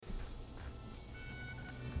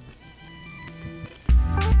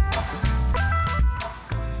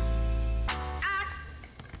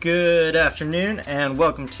Good afternoon, and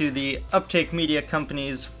welcome to the Uptake Media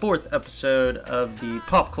Company's 4th episode of the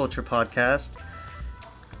Pop Culture Podcast.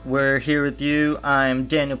 We're here with you. I'm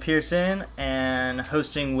Daniel Pearson, and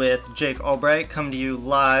hosting with Jake Albright, coming to you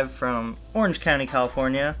live from Orange County,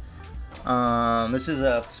 California. This is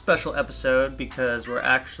a special episode because we're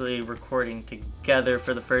actually recording together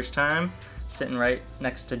for the first time, sitting right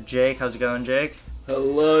next to Jake. How's it going, Jake?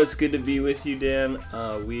 Hello, it's good to be with you, Dan.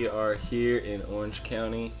 We are here in Orange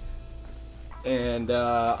County, and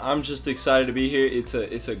I'm just excited to be here.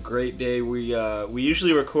 It's a great day. We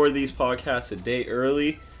usually record these podcasts a day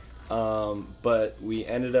early, but we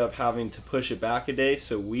ended up having to push it back a day,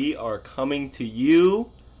 so we are coming to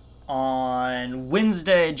you on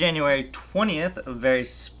Wednesday, January 20th, a very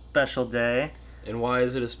special day. And why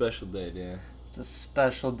is it a special day, Dan? It's a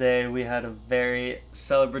special day. We had a very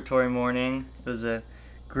celebratory morning. It was a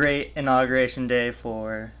great inauguration day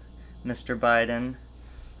for Mr. Biden.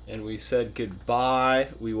 And we said goodbye.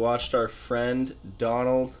 We watched our friend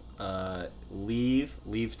Donald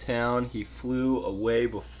leave town. He flew away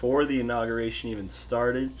before the inauguration even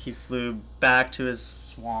started. He flew back to his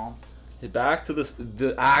swamp. Back to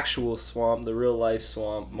the actual swamp, the real life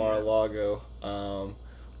swamp, Mar-a-Lago.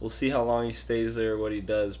 We'll see how long he stays there, what he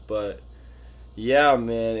does, but yeah,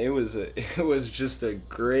 man, it was just a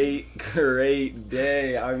great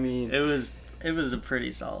day. I mean, it was a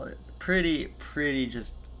pretty solid, pretty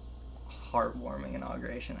just heartwarming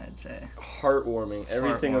inauguration, I'd say. Heartwarming,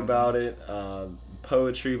 everything about it.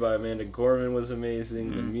 Poetry by Amanda Gorman was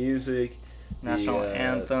amazing. The music, national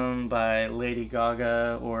anthem by Lady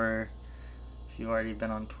Gaga, or if you've already been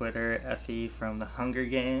on Twitter, Effie from the Hunger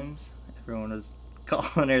Games. Everyone was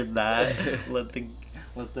calling her that.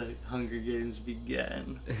 Let the Hunger Games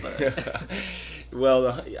begin. But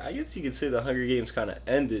well, I guess you could say the Hunger Games kind of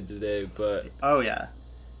ended today, but oh yeah,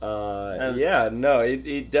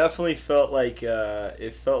 it definitely felt like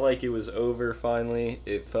it was over finally.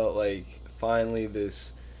 It felt like finally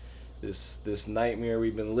this nightmare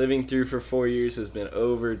we've been living through for 4 years has been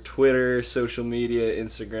over. Twitter, social media,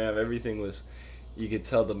 Instagram, everything was. You could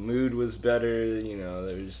tell the mood was better. You know,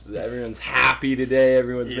 everyone's happy today.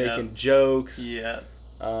 Everyone's making jokes. Yeah.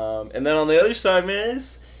 And then on the other side, man,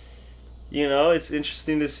 it's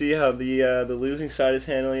interesting to see how the losing side is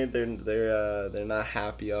handling it. They're not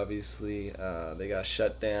happy, obviously. They got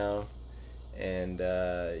shut down, and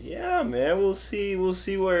man, we'll see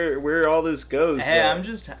where all this goes. Hey,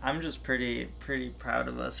 but I'm just pretty proud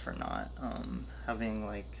of us for not having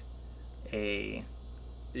like a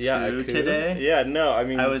coup today. Yeah, no, I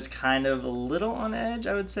mean, I was kind of a little on edge,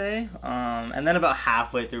 I would say. And then about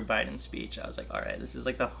halfway through Biden's speech, I was like, all right, this is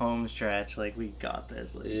like the home stretch. Like, we got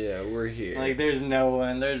this. Like, yeah, we're here. Like, there's no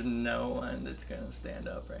one that's gonna stand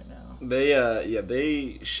up right now.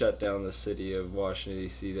 They shut down the city of Washington,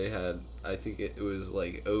 D.C. They had, I think it was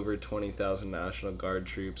like over 20,000 National Guard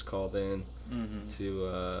troops called in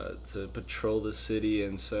to patrol the city,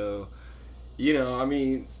 and so, I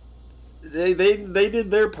mean, They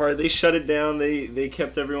did their part. They shut it down. They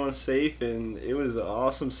kept everyone safe, and it was an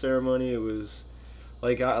awesome ceremony. It was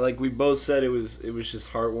like we both said, it was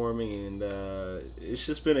just heartwarming, and it's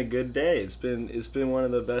just been a good day. It's been one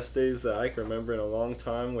of the best days that I can remember in a long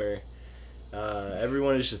time, where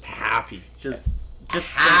everyone is just happy, just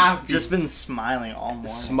happy, just been smiling all morning,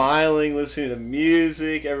 smiling, listening to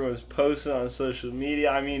music. Everyone's posting on social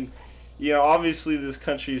media. I mean, obviously this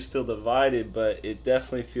country is still divided, but it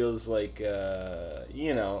definitely feels like, it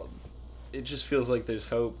just feels like there's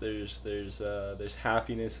hope. There's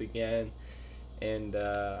happiness again, and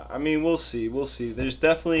I mean, we'll see. There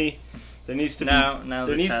needs to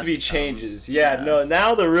be changes.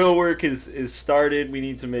 Now the real work is started. We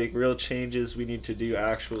need to make real changes. We need to do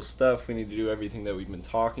actual stuff. We need to do everything that we've been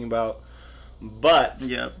talking about. But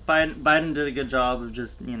yeah, Biden did a good job of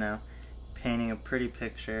just painting a pretty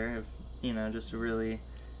picture of. Just really,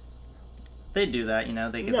 they do that.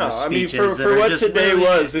 They get those speeches. I mean, for what today really,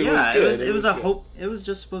 was, it was good. It was a hope. It was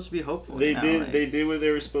just supposed to be hopeful. They did what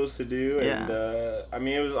they were supposed to do, and I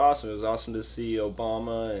mean, it was awesome. It was awesome to see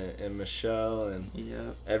Obama and Michelle and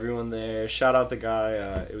everyone there. Shout out the guy.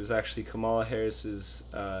 It was actually Kamala Harris's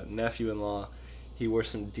nephew-in-law. He wore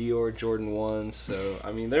some Dior Jordan 1s, so,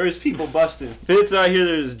 I mean, there was people busting fits out here.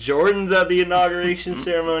 There was Jordans at the inauguration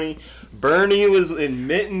ceremony. Bernie was in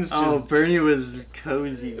mittens. Bernie was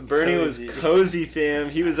cozy. Bernie was cozy,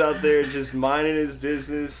 fam. He was out there just minding his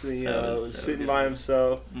business, sitting by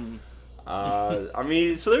himself. I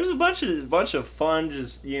mean, so there was a bunch of fun.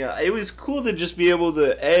 Just it was cool to just be able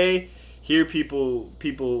to hear people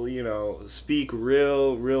speak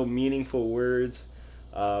real meaningful words.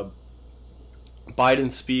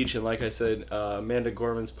 Biden's speech, and like I said, Amanda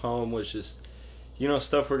Gorman's poem was just,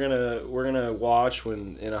 stuff we're gonna watch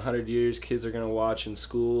when in 100 years kids are gonna watch in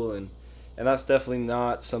school, and that's definitely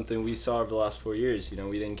not something we saw over the last 4 years.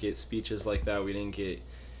 We didn't get speeches like that. We didn't get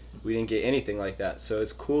anything like that. So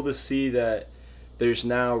it's cool to see that there's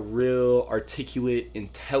now real articulate,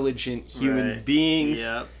 intelligent human beings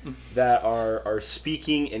that are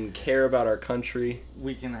speaking and care about our country.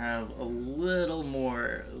 We can have at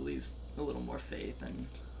least a little more faith in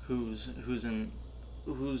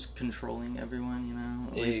who's controlling everyone,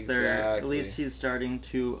 At least he's starting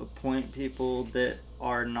to appoint people that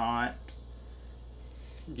are not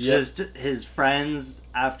just his friends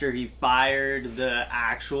after he fired the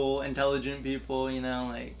actual intelligent people,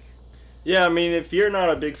 Yeah, I mean, if you're not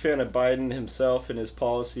a big fan of Biden himself and his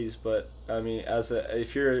policies, but I mean,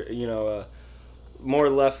 if you're a more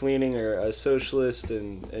left-leaning or a socialist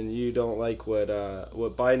and you don't like what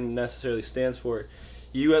Biden necessarily stands for,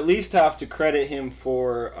 you at least have to credit him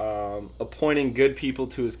for appointing good people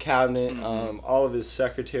to his cabinet. All of his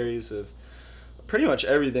secretaries of pretty much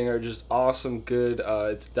everything are just awesome, good.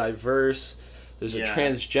 It's diverse. There's a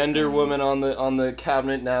transgender woman on the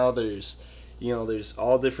cabinet now. There's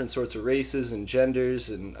all different sorts of races and genders,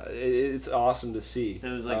 and it's awesome to see. It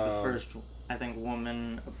was the first, I think,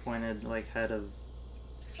 woman appointed head of.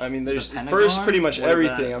 I mean, there's first pretty much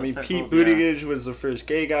everything. I mean, Pete Buttigieg was the first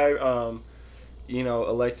gay guy,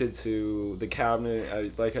 elected to the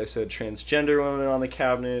cabinet. Like I said, transgender women on the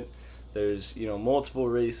cabinet. There's multiple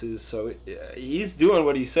races, so he's doing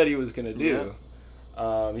what he said he was gonna do.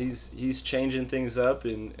 Yeah. He's changing things up,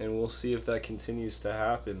 and we'll see if that continues to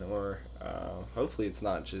happen, or hopefully it's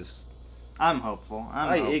not just. I'm hopeful.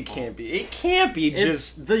 Hopeful. It can't be. It can't be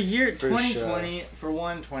just. It's the year 2020. For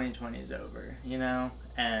one, 2020 is over.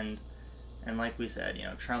 And like we said,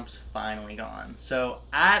 Trump's finally gone. So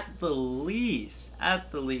at the least,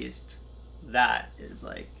 that is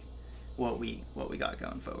what we got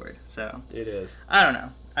going forward. So it is. I don't know.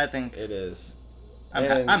 I think it is.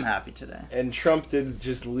 I'm happy today. And Trump did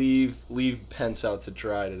just leave Pence out to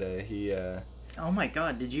dry today. He. Oh my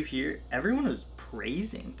God! Did you hear? Everyone was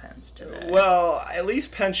praising Pence today. Well, at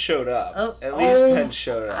least Pence showed up. Pence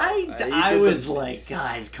showed up. I was like,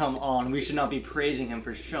 guys, come on! We should not be praising him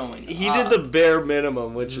for showing up. He did the bare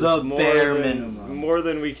minimum, which is more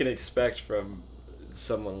than we can expect from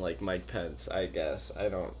someone like Mike Pence. I guess I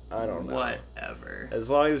don't know. Whatever. As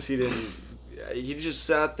long as he didn't. He just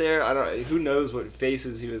sat there. Who knows what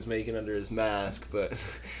faces he was making under his mask, but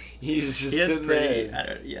he was just sitting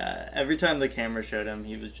there. Every time the camera showed him,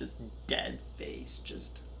 he was just dead face.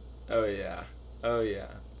 Just. Oh yeah.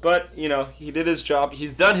 But he did his job.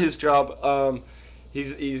 He's done his job.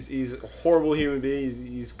 He's a horrible human being.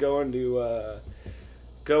 He's going to.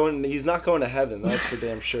 He's not going to heaven. That's for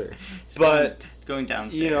damn sure. But. Going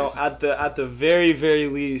downstairs. At the very, very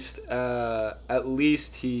least, at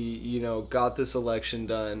least he, got this election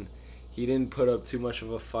done. He didn't put up too much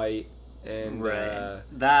of a fight, and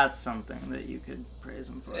that's something that you could praise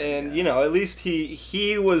him for. And at least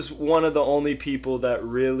he was one of the only people that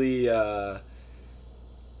really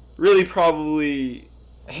probably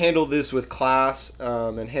handled this with class,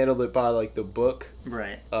 and handled it by the book.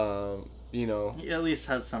 Right. He at least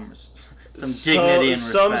has some dignity and respect.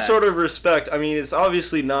 Some sort of respect. I mean, it's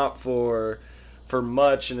obviously not for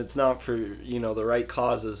much, and it's not for the right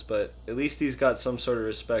causes, but at least he's got some sort of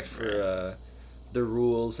respect for the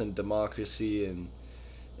rules and democracy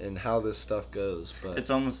and how this stuff goes. But it's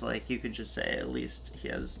almost like you could just say at least he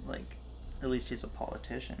has at least he's a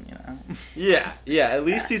politician, Yeah, at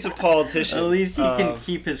least he's a politician. At least he can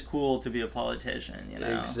keep his cool to be a politician,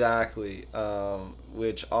 Exactly.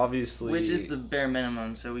 Which is the bare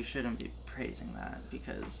minimum, so we shouldn't be praising that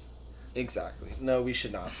because. Exactly. No, we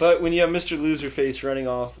should not. But when you have Mr. Loserface running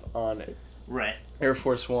off on Air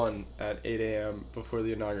Force One at 8 a.m. before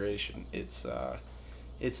the inauguration, it's tough.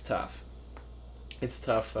 It's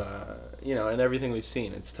tough, and everything we've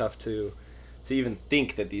seen, it's tough to even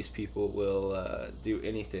think that these people will do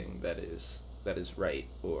anything that is right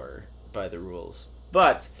or by the rules.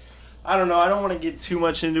 But I don't know. I don't want to get too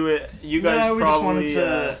much into it. You guys we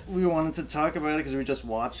wanted to talk about it because we just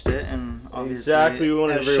watched it, and obviously we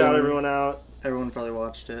wanted to shout everyone out. Everyone probably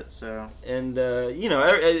watched it, so. And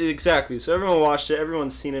exactly. So everyone watched it.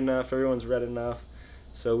 Everyone's seen enough. Everyone's read enough.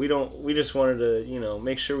 So we just wanted to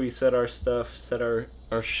make sure we said our stuff, said our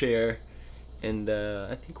share. And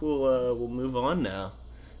I think we'll move on now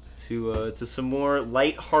to some more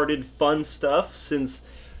lighthearted, fun stuff, since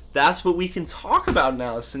that's what we can talk about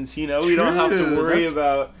now. Since we don't have to worry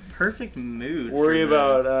about perfect mood. Worry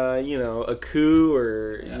about a coup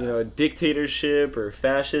or a dictatorship or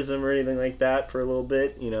fascism or anything like that for a little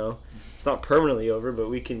bit. It's not permanently over, but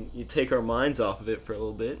you take our minds off of it for a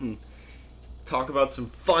little bit and talk about some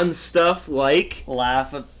fun stuff like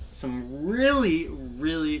laugh at some really,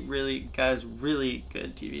 really, really really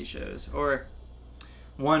good TV shows, or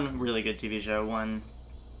one really good TV show, one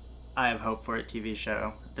I have hope for it TV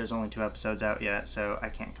show. There's only 2 episodes out yet, so I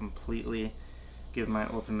can't completely give my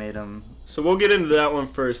ultimatum. So we'll get into that one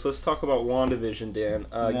first. Let's talk about WandaVision, Dan.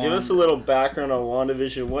 Give us a little background on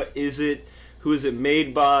WandaVision. What is it? Who is it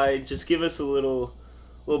made by? Just give us a little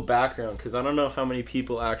background, because I don't know how many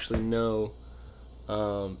people actually know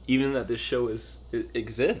even that this show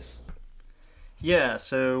exists. Yeah,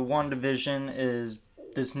 so WandaVision is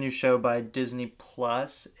this new show by Disney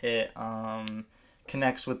Plus. It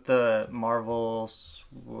connects with the Marvel,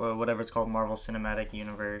 whatever it's called, Marvel Cinematic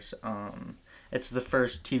Universe. It's the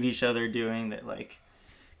first TV show they're doing that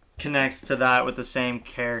connects to that with the same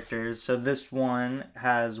characters. So this one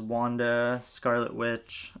has Wanda, Scarlet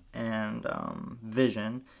Witch, and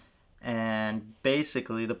Vision. And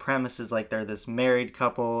basically the premise is they're this married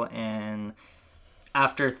couple, and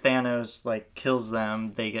after Thanos kills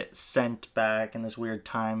them, they get sent back in this weird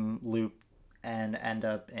time loop and end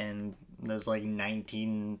up in this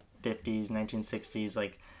 1950s,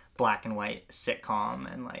 1960s black and white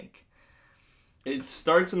sitcom, and it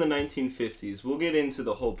starts in the 1950s. We'll get into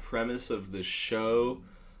the whole premise of the show,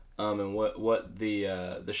 and what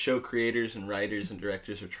the show creators and writers and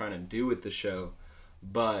directors are trying to do with the show.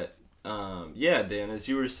 But Dan, as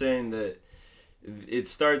you were saying, that it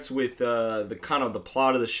starts with the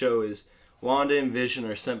plot of the show is Wanda and Vision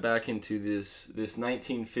are sent back into this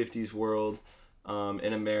 1950s world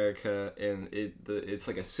in America, and it's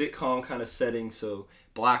like a sitcom kind of setting, so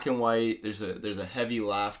black and white. There's a heavy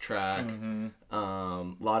laugh track,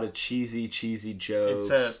 lot of cheesy jokes. It's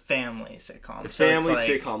a family sitcom.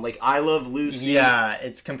 Sitcom, like I Love Lucy. Yeah,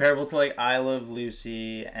 it's comparable to I Love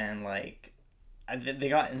Lucy, and they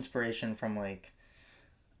got inspiration from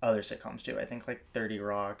other sitcoms too. I think 30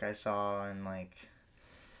 Rock I saw, and I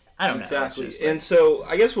don't know. Exactly. And so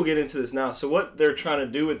I guess we'll get into this now. So what they're trying to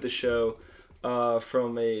do with the show,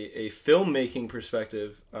 from a filmmaking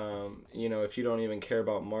perspective, if you don't even care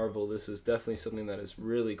about Marvel, this is definitely something that is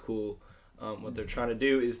really cool. What they're trying to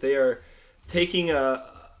do is they are taking a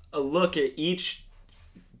look at each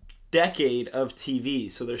decade of TV.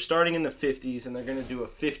 So they're starting in the 50s, and they're going to do a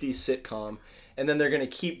 50s sitcom, and then they're going to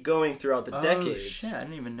keep going throughout the decades. Oh, shit, I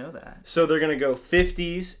didn't even know that. So they're going to go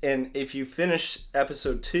 50s, and if you finish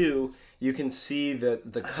episode 2, you can see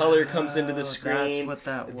that the color comes into the screen. That's what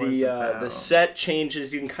that was about. The set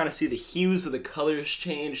changes. You can kind of see the hues of the colors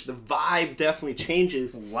change. The vibe definitely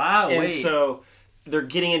changes. Wow, and so they're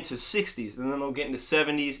getting into 60s, and then they'll get into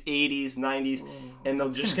 70s, 80s, 90s, and they're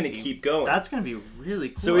just going to keep going. That's going to be really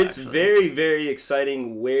cool. So it's very, very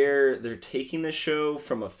exciting where they're taking the show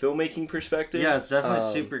from a filmmaking perspective. Yeah, it's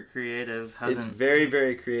definitely super creative. It's very,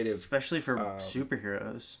 very creative. Especially for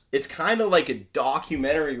superheroes. It's kind of like a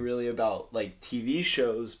documentary, really, about TV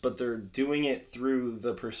shows, but they're doing it through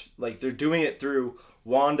they're doing it through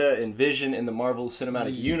Wanda and Vision in the Marvel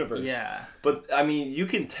Cinematic Universe. Yeah. But I mean, you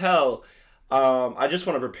can tell. I just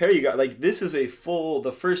want to prepare you guys. This is the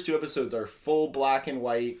first 2 episodes are full black and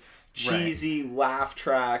white, cheesy laugh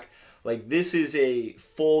track. This is a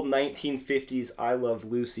full 1950s I Love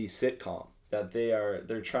Lucy sitcom that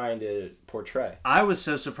they're trying to portray. I was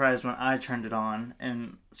so surprised when I turned it on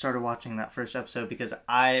and started watching that first episode, because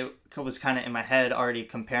I was kind of in my head already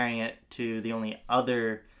comparing it to the only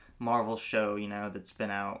other Marvel show, that's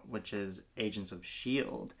been out, which is Agents of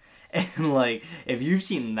S.H.I.E.L.D. And if you've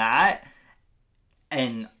seen that,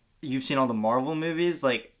 and you've seen all the Marvel movies,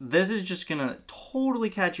 this is just gonna totally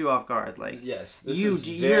catch you off guard. Yes, you're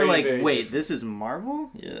very wait, different. This is Marvel?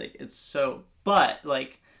 You're it's so, but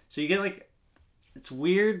so you get it's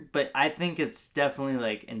weird, but I think it's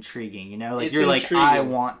definitely intriguing. It's you're intriguing. I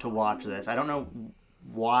want to watch this. I don't know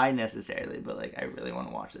why necessarily, but I really want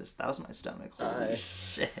to watch this. That was my stomach. Holy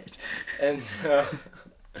shit! And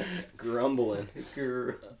grumbling.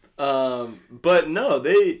 But no,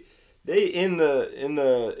 they in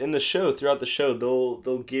the show, throughout the show,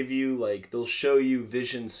 they'll give you they'll show you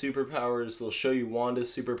Vision's superpowers, they'll show you Wanda's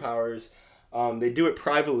superpowers. They do it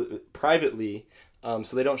privately,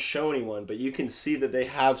 so they don't show anyone, but you can see that they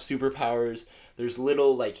have superpowers. There's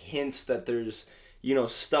little hints that there's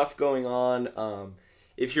stuff going on.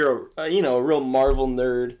 If you're a real Marvel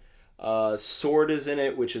nerd, Sword is in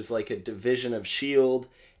it, which is a division of S.H.I.E.L.D.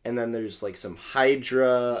 And then there's some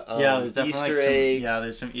Hydra there's definitely Easter eggs.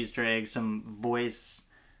 There's some Easter eggs, some voice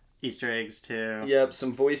Easter eggs too. Yep,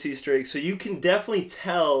 some voice Easter eggs. So you can definitely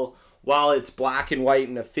tell while it's black and white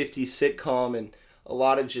in a 50s sitcom and a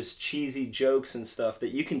lot of just cheesy jokes and stuff that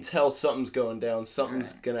you can tell something's going down,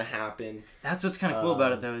 something's gonna happen. That's what's kind of cool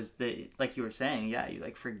about it though, is that, like you were saying, yeah, you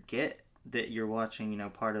like forget that you're watching,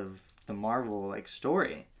 part of the Marvel like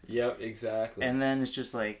story. Yep, exactly. And then it's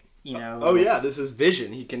just like, oh yeah, this is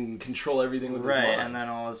Vision. He can control everything with his mind. Right, and then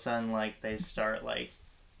all of a sudden like they start like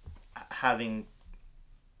having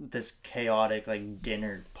this chaotic like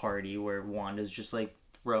dinner party where Wanda's just like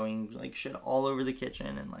throwing like shit all over the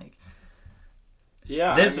kitchen and like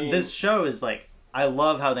this show is like, I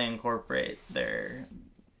love how they incorporate their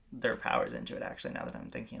powers into it, actually, now that I'm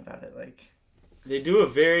thinking about it. Like they do a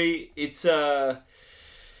very it's gonna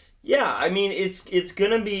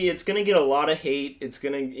get a lot of hate. It's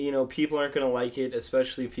gonna people aren't gonna like it,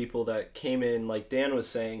 especially people that came in, like Dan was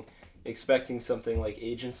saying, expecting something like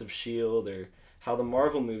Agents of S.H.I.E.L.D. or how the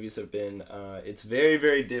Marvel movies have been. It's very,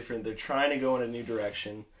 very different. They're trying to go in a new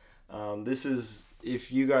direction. This is,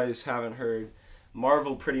 if you guys haven't heard,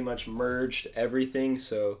 Marvel pretty much merged everything.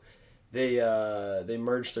 So they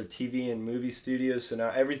merged their TV and movie studios. So now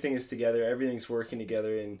everything is together. Everything's working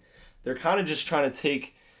together. And they're kind of just trying to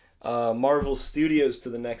take Marvel Studios to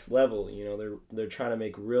the next level. They're trying to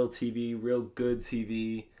make real TV, real good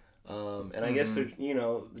TV. And I guess they're,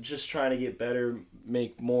 just trying to get better,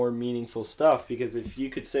 make more meaningful stuff. Because if you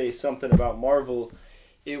could say something about Marvel,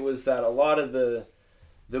 it was that a lot of the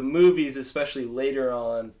movies, especially later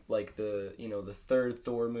on, like the third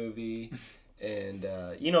Thor movie, and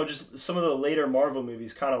just some of the later Marvel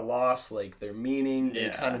movies kind of lost like their meaning. They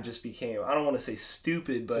kind of just became, I don't want to say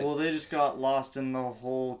stupid, but they just got lost in the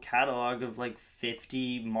whole catalog of like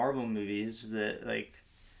 50 Marvel movies that like.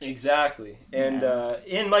 Exactly. And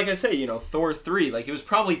like I say, Thor 3, like it was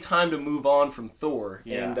probably time to move on from Thor.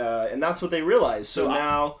 Yeah. And that's what they realized. So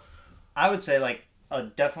now I would say like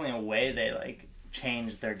definitely a way they like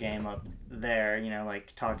changed their game up there,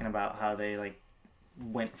 like talking about how they like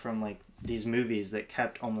went from like these movies that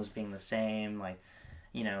kept almost being the same, like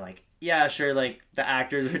like yeah, sure, like the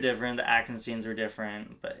actors were different, the action scenes were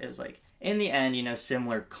different, but it was like in the end,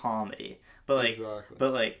 similar comedy. But like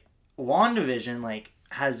but like WandaVision like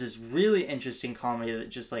has this really interesting comedy that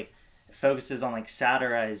just like focuses on like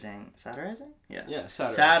satirizing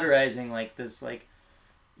like this like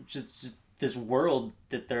just this world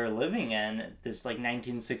that they're living in, this like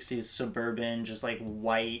 1960s suburban, just like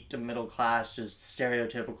white middle class, just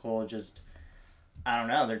stereotypical, just I don't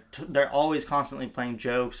know, they're always constantly playing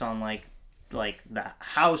jokes on like the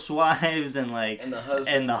housewives and like and the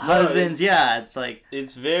husbands. Yeah, it's like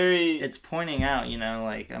it's pointing out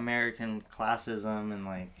like American classism, and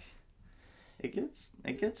like it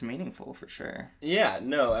gets meaningful for sure. Yeah,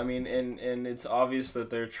 no, I mean, and it's obvious that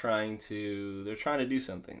they're trying to do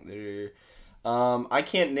something. I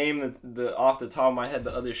can't name the off the top of my head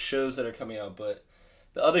the other shows that are coming out, but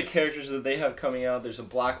the other characters that they have coming out, there's a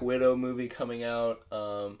Black Widow movie coming out.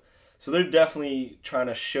 So they're definitely trying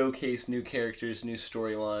to showcase new characters, new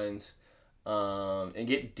storylines, and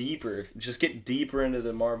get deeper into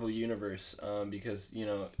the Marvel universe, because,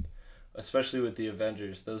 especially with the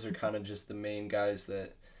Avengers, those are kind of just the main guys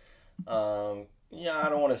that, I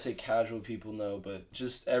don't want to say casual people know, but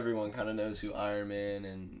just everyone kind of knows who Iron Man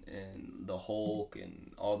and the Hulk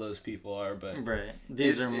and all those people are. But right.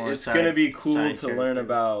 It's going to be cool to learn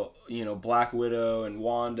about, Black Widow and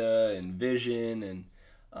Wanda and Vision and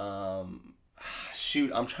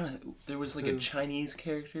there was like a Chinese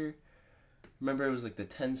character. Remember, it was like the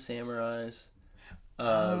 10 Samurais.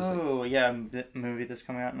 Movie that's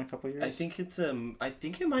coming out in a couple years. I think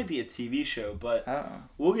it might be a TV show, but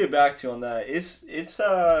we'll get back to you on that. It's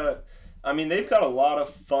I mean, they've got a lot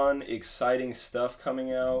of fun, exciting stuff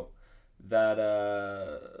coming out that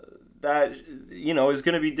is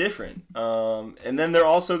going to be different. And then they're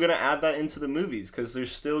also going to add that into the movies, because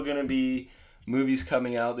there's still going to be movies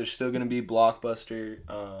coming out. There's still going to be blockbuster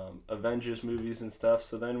Avengers movies and stuff.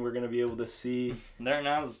 So then we're going to be able to see. They're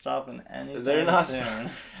not stopping anytime They're not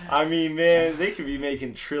soon. I mean, man, they could be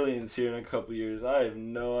making trillions here in a couple years. I have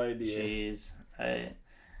no idea. Jeez.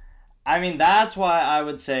 I mean, that's why I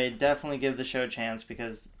would say definitely give the show a chance,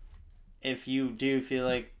 because if you do feel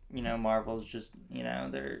like, Marvel's just,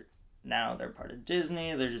 they're part of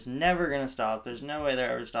Disney, they're just never going to stop. There's no way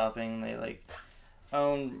they're ever stopping.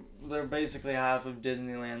 They're basically half of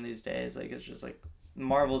Disneyland these days. Like, it's just like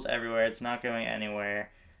Marvel's everywhere. It's not going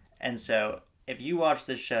anywhere. And so if you watch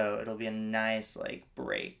this show, it'll be a nice like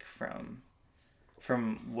break from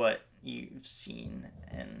what you've seen.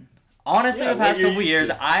 And honestly, the past couple years,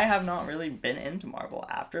 I have not really been into Marvel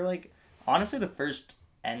after like honestly the first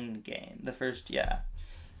Endgame.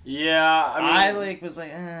 Yeah, I was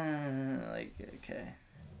like, okay.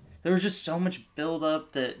 There was just so much build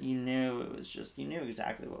up that you knew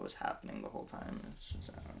exactly what was happening the whole time. It's just,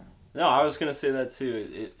 I don't know. No, I was gonna say that too.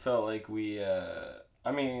 It felt like we.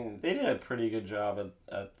 I mean, they did a pretty good job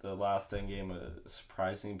at the last Endgame of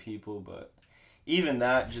surprising people, but even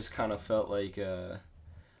that just kind of felt like.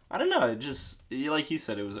 I don't know. It just, like you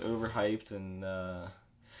said, it was overhyped, and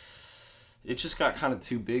it just got kind of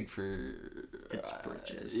too big for its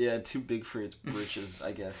britches. Yeah, too big for its britches.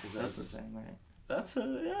 I guess if that's the same, right? That's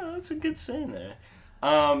a good saying there.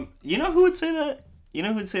 You know who would say that? You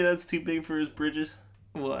know who'd say that's too big for his bridges?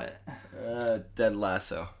 What? Dead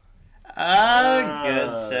Lasso. Oh, good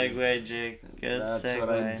segue, Jake. Good segue. That's what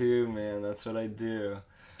I do, man. That's what I do.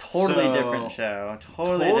 Totally different show.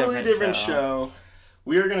 Totally different show.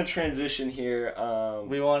 We are going to transition here.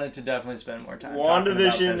 We wanted to definitely spend more time.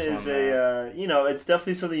 WandaVision is it's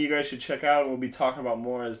definitely something you guys should check out, and we'll be talking about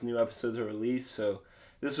more as new episodes are released. So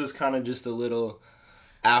this was kind of just a little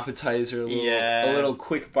appetizer, a little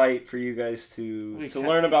quick bite for you guys to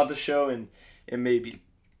learn about the show and maybe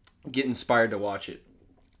get inspired to watch it.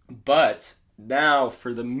 But now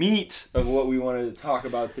for the meat of what we wanted to talk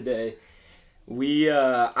about today.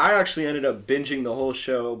 I actually ended up binging the whole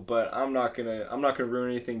show, but I'm not gonna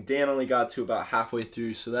ruin anything. Dan only got to about halfway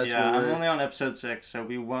through, so that's I'm only on episode 6, so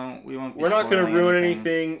we won't. We're not gonna ruin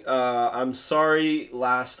anything. I'm sorry.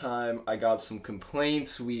 Last time I got some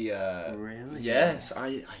complaints. Really? Yes,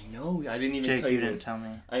 I know. I didn't even Jake, tell you. You didn't tell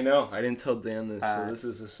me. I know. I didn't tell Dan this, so this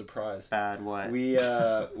is a surprise. Bad what? We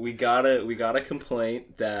got a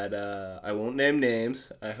complaint that I won't name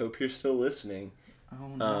names. I hope you're still listening. Oh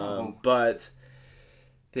no. But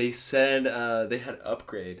they said they had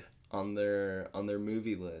upgrade on their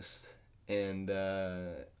movie list, and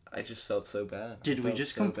I just felt so bad. Did we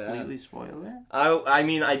just completely spoil it? I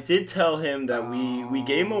mean, I did tell him that we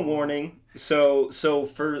gave him a warning. So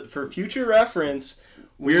for future reference,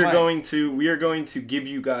 we are going to give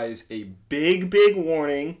you guys a big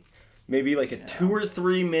warning, maybe like a 2 or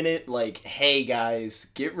 3 minute hey guys,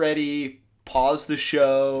 get ready, pause the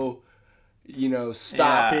show.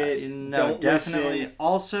 Stop it. No, don't definitely. listen.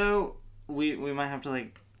 Also, we might have to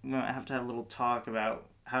have a little talk about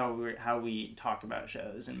how we talk about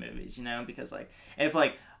shows and movies. Because if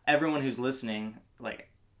everyone who's listening we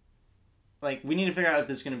need to figure out if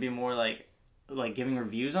this is going to be more like giving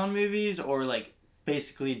reviews on movies or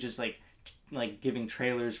basically just giving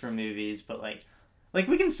trailers for movies, but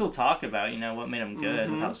we can still talk about what made them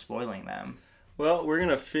good without spoiling them. Well, we're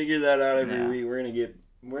gonna figure that out every week. We're gonna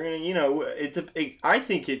I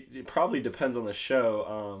think it probably depends on the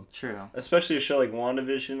show. True. Especially a show like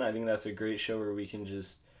WandaVision. I think that's a great show where we can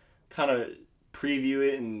just kind of preview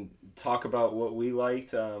it and talk about what we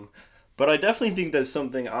liked. But I definitely think that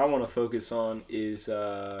something I want to focus on is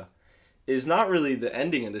not really the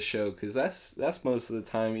ending of the show, because that's most of the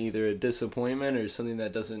time either a disappointment or something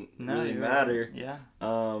that doesn't really matter. Right. Yeah.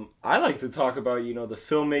 I like to talk about the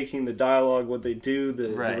filmmaking, the dialogue, what they do, the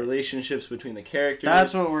relationships between the characters.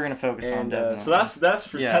 That's what we're gonna focus on. Definitely. So that's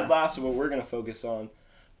for Ted Lasso what we're gonna focus on.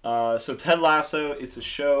 So Ted Lasso, it's a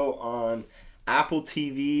show on Apple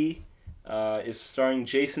TV. It's starring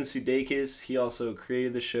Jason Sudeikis. He also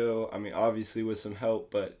created the show. I mean, obviously with some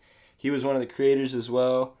help, but he was one of the creators as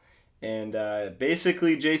well. And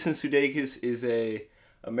basically, Jason Sudeikis is a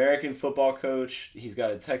American football coach. He's got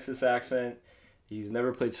a Texas accent. He's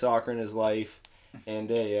never played soccer in his life. And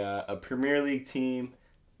a Premier League team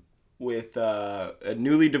with a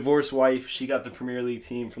newly divorced wife. She got the Premier League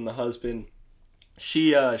team from the husband.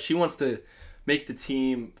 She wants to make the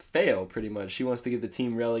team fail, pretty much. She wants to get the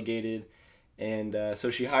team relegated. And so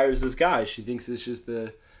she hires this guy. She thinks it's just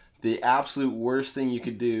the absolute worst thing you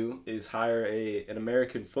could do is hire an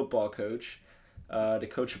American football coach to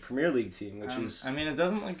coach a Premier League team, which is... I mean, it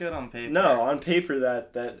doesn't look good on paper. No, on paper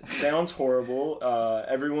that sounds horrible.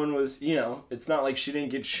 Everyone was, it's not like she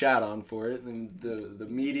didn't get shat on for it. And the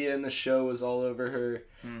media in the show was all over her.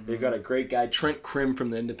 Mm-hmm. They've got a great guy, Trent Krim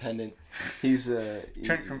from The Independent. He's...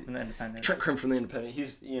 Trent Krim from The Independent. Trent Krim from The Independent.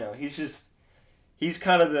 He's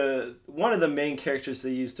kind of one of the main characters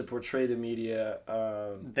they use to portray the media.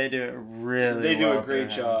 They do it really well. They do a great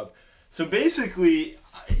job. So basically,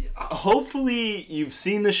 hopefully you've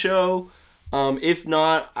seen the show. If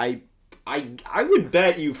not, I would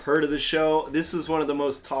bet you've heard of the show. This was one of the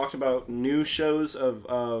most talked about new shows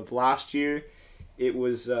of last year. It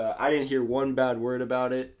was I didn't hear one bad word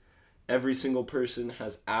about it. Every single person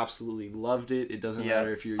has absolutely loved it. It doesn't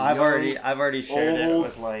matter if you're I've young, already shared old, it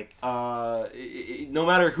with like no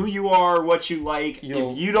matter who you are, what you like.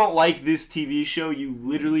 If you don't like this TV show, you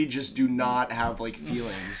literally just do not have like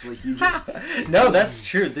feelings. Like you just No, that's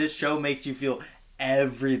true. This show makes you feel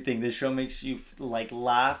everything. This show makes you like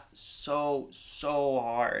laugh so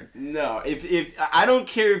hard. No, if I don't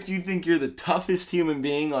care if you think you're the toughest human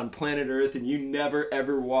being on planet Earth and you never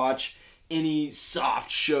ever watch any soft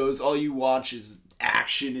shows, all you watch is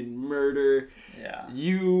action and murder. Yeah.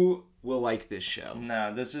 You will like this show.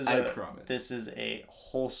 No, I promise. This is a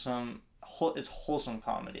wholesome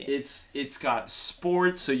comedy. It's got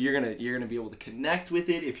sports, so you're gonna be able to connect with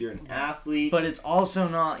it if you're an athlete. But it's also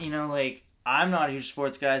not, like I'm not a huge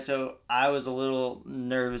sports guy, so I was a little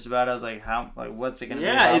nervous about it. I was like, what's it gonna be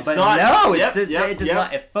about? It's not. No, it does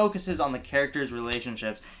not. It focuses on the characters'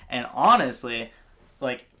 relationships, and honestly,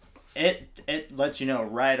 like. It lets you know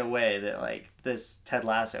right away that like this Ted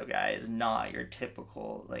Lasso guy is not your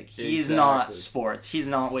typical he's not sports. He's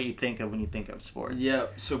not what you think of when you think of sports. Yeah.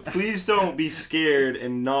 So please don't be scared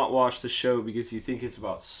and not watch the show because you think it's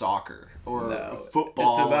about soccer or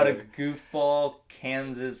football. It's about a goofball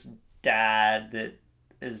Kansas dad that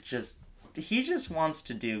is he just wants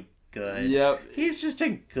to do good. Yep. He's just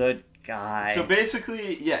a good guy. So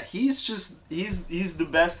basically, he's the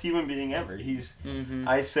best human being ever.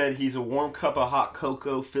 I said he's a warm cup of hot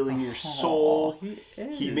cocoa filling your soul.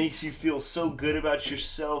 He makes you feel so good about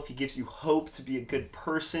yourself. He gives you hope to be a good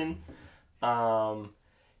person. And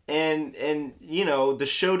the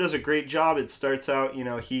show does a great job. It starts out,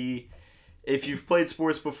 if you've played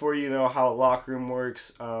sports before, you know how a locker room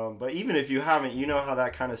works. But even if you haven't, you know how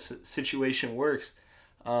that kind of situation works.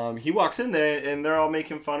 He walks in there and they're all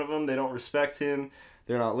making fun of him. They don't respect him.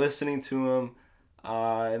 They're not listening to him.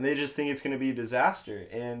 And they just think it's going to be a disaster.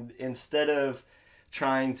 And instead of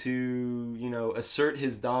trying to, assert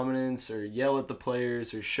his dominance or yell at the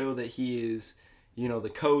players or show that he is,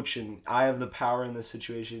 the coach and I have the power in this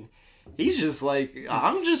situation, he's just like,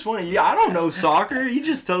 I'm just one of you. I don't know soccer. He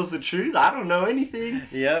just tells the truth. I don't know anything.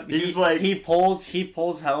 Yep. He's he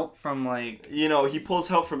pulls help from he pulls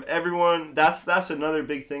help from everyone. That's another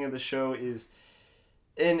big thing of the show is,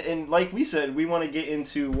 and like we said, we want to get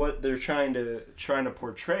into what they're trying to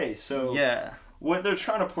portray. So yeah, what they're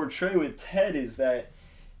trying to portray with Ted is that,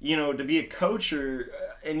 to be a coach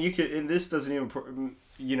and this doesn't even,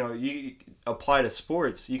 you apply to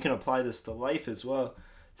sports. You can apply this to life as well.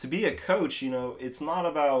 To be a coach, it's not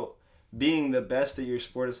about being the best at your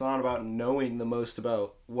sport. It's not about knowing the most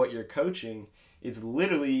about what you're coaching. It's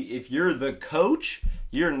literally, if you're the coach,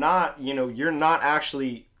 you're not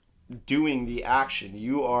actually doing the action.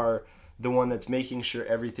 You are the one that's making sure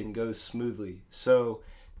everything goes smoothly. So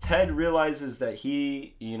Ted realizes that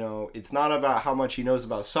it's not about how much he knows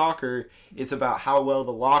about soccer. It's about how well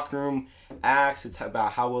the locker room acts. It's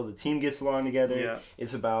about how well the team gets along together. Yeah.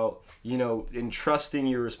 It's about, entrusting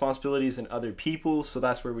your responsibilities in other people. So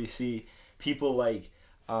that's where we see people like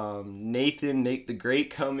Nate the Great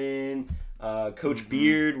come in, Coach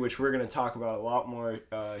Beard, which we're going to talk about a lot more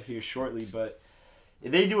here shortly. But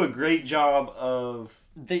they do a great job of...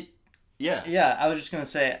 Yeah, I was just going to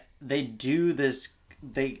say, they do this...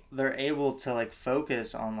 They're able to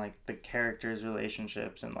focus on the characters'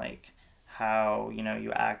 relationships and how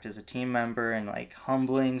you act as a team member and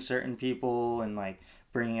humbling certain people and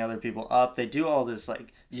bringing other people up. They do all this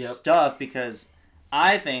stuff because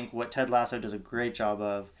I think what Ted Lasso does a great job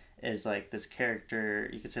of is this character,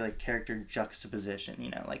 you could say character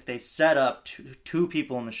juxtaposition. They set up two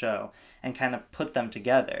people in the show and kind of put them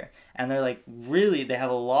together, and they're really, they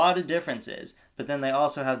have a lot of differences, but then they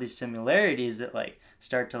also have these similarities that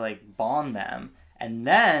start to bond them, and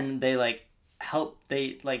then they help,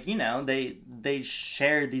 they they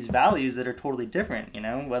share these values that are totally different,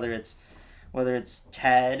 whether it's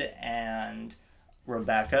Ted and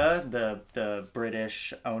Rebecca, the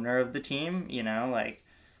British owner of the team,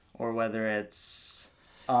 or whether it's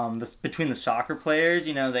between the soccer players,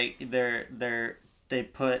 they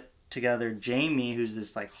put together Jamie, who's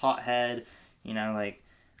this hothead,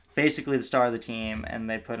 basically the star of the team, and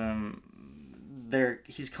they put him there.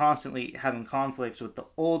 He's constantly having conflicts with the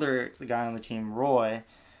guy on the team, Roy,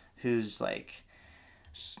 who's what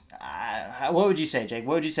would you say, Jake?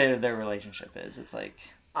 What would you say that their relationship is? It's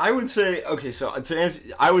I would say, okay, so to answer,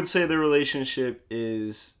 I would say the relationship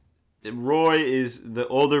is, Roy is the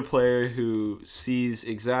older player who sees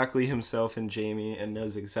exactly himself in Jamie and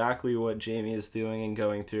knows exactly what Jamie is doing and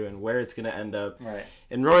going through and where it's going to end up. Right.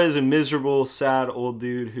 And Roy is a miserable, sad old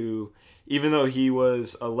dude who, even though he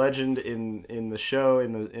was a legend in the show,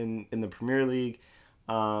 in the Premier League,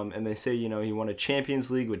 And they say, he won a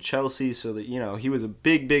Champions League with Chelsea, so that, he was a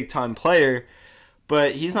big time player.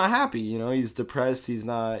 But he's not happy, he's depressed. He's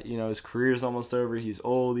not, his career's almost over. He's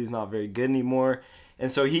old. He's not very good anymore. And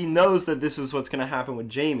so he knows that this is what's going to happen with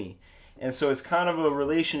Jamie. And so it's kind of a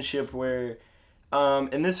relationship where,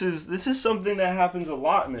 and this is something that happens a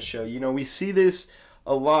lot in the show. We see this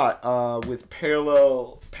a lot with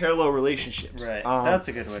parallel relationships. Right. That's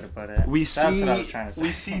a good way to put it. That's what I was trying to say.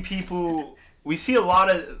 We see people. We see a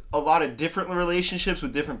lot of different relationships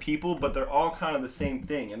with different people, but they're all kind of the same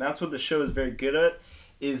thing. And that's what the show is very good at,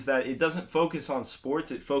 is that it doesn't focus on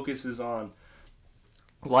sports, it focuses on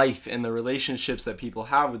life and the relationships that people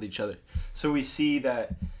have with each other. So we see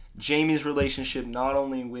that Jamie's relationship not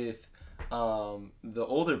only with the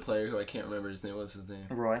older player, who I can't remember his name, what's his name?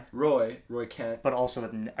 Roy Kent. But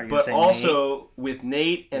also with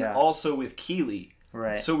Nate and also with Keeley.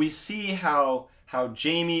 Right. So we see how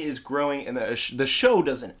Jamie is growing, and the show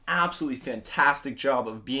does an absolutely fantastic job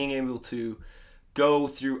of being able to go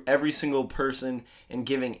through every single person and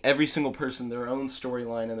giving every single person their own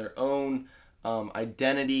storyline and their own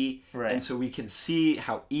identity. Right. And so we can see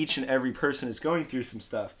how each and every person is going through some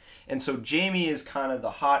stuff. And so Jamie is kind of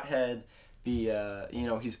the hothead, he's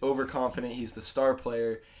overconfident, he's the star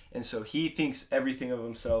player, and so he thinks everything of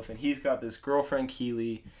himself, and he's got this girlfriend,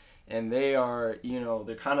 Keeley, and they are,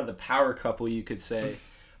 they're kind of the power couple, you could say.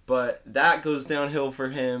 But that goes downhill for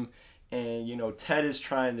him, and, Ted is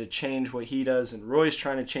trying to change what he does, and Roy's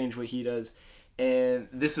trying to change what he does. And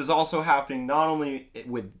this is also happening not only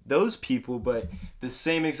with those people, but the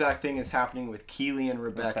same exact thing is happening with Keeley and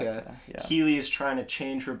Rebecca. Yeah. Keeley is trying to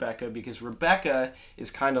change Rebecca because Rebecca is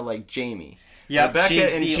kind of like Jamie. Yeah,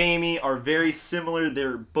 Rebecca and Jamie are very similar. They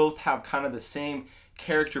both have kind of the same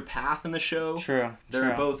character path in the show. True.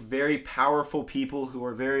 They're both very powerful people who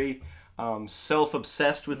are very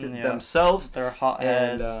self-obsessed with themselves. They're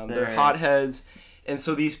hotheads. And they're hotheads. And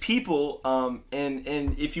so these people, and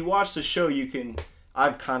if you watch the show,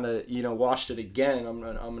 I've kind of, watched it again, I'm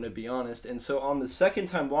going to be honest. And so on the second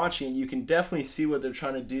time watching it, you can definitely see what they're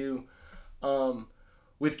trying to do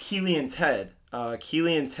with Keeley and Ted.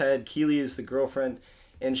 Keeley is the girlfriend,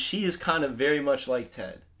 and she is kind of very much like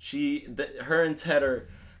Ted. Her and Ted are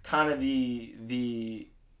kind of the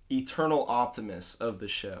eternal optimists of the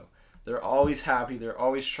show. They're always happy. They're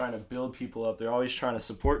always trying to build people up. They're always trying to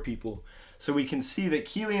support people. So we can see that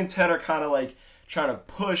Keeley and Ted are kind of like trying to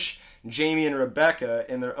push Jamie and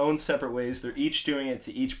Rebecca in their own separate ways. They're each doing it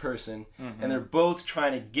to each person. Mm-hmm. And they're both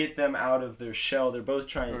trying to get them out of their shell. They're both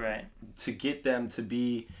trying to get them to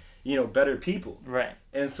be, better people. Right.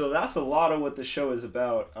 And so that's a lot of what the show is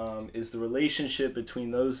about, is the relationship between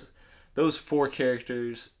those four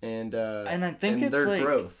characters and I think and their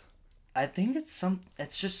growth. I think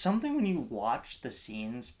it's just something when you watch the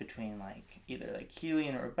scenes between either Keeley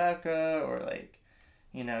and Rebecca or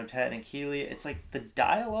Ted and Keeley. It's the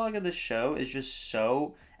dialogue of the show is just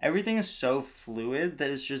everything is so fluid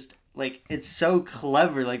that it's just it's so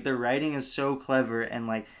clever. The writing is so clever,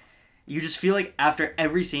 and you just feel after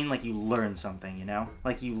every scene you learn something,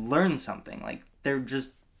 you learn something. They're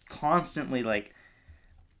just constantly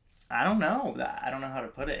I don't know how to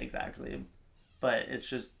put it exactly, but it's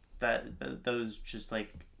just that those just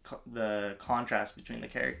the contrast between the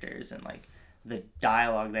characters and the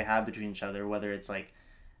dialogue they have between each other, whether it's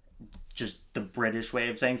just the British way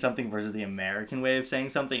of saying something versus the American way of saying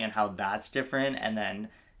something and how that's different, and then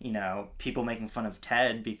people making fun of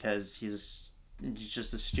Ted because he's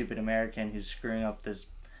just a stupid American who's screwing up this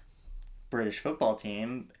British football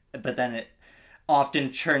team, but then it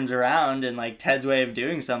often turns around and Ted's way of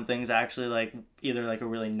doing something is actually either a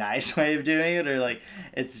really nice way of doing it or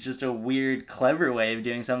it's just a weird clever way of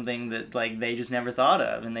doing something that they just never thought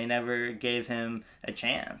of and they never gave him a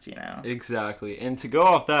chance. Exactly. And to go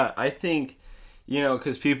off that, I think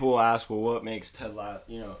because people will ask, well, what makes Ted Lasso,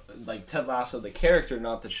 Ted Lasso the character,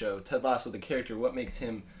 not the show, Ted Lasso the character, what makes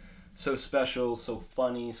him so special, so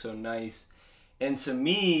funny, so nice? And to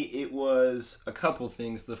me, it was a couple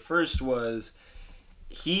things. The first was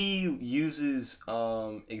he uses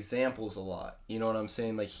examples a lot. You know what I'm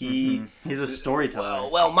saying? He's a storyteller.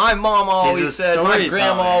 Well, my mom always said, my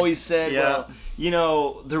grandma always said,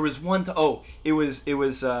 there was one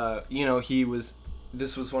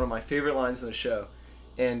this was one of my favorite lines in the show.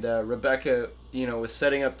 And Rebecca, was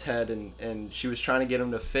setting up Ted and she was trying to get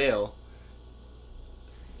him to fail.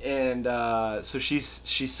 And so she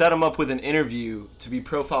set him up with an interview to be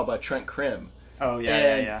profiled by Trent Krim. Oh,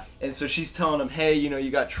 yeah. And so she's telling him, hey, you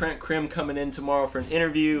got Trent Krim coming in tomorrow for an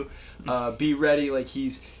interview. Be ready.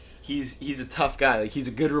 he's a tough guy. Like, he's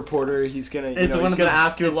a good reporter. He's gonna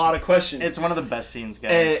ask you a lot of questions. It's one of the best scenes,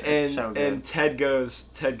 guys. It's so good. And Ted goes,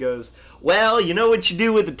 well, you know what you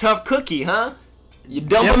do with a tough cookie, huh? You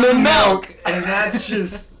dump them in milk. And that's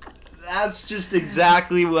just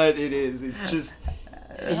exactly what it is. It's just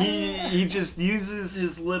he just uses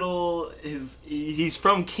he's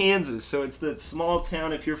from Kansas, so it's that small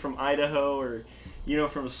town. If you're from Idaho or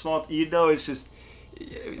from a small it's just.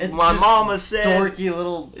 My mama said dorky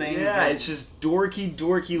little things. Yeah, it's just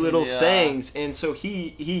dorky little sayings, and so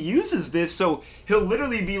he uses this. So he'll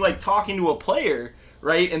literally be like talking to a player,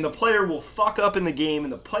 right? And the player will fuck up in the game,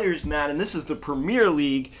 and the player's mad. And this is the Premier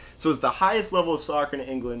League, so it's the highest level of soccer in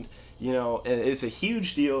England. And it's a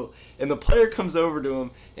huge deal. And the player comes over to him,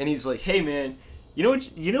 and he's like, "Hey, man, you know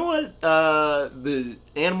what the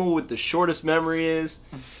animal with the shortest memory is?"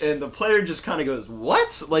 And the player just kind of goes,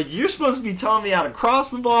 "What? Like, you're supposed to be telling me how to cross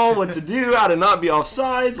the ball, what to do, how to not be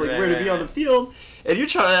offsides, like where to be on the field, and you're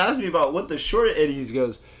trying to ask me about what the short." And he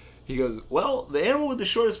goes, "Well, the animal with the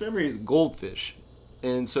shortest memory is goldfish,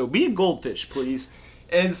 and so be a goldfish, please."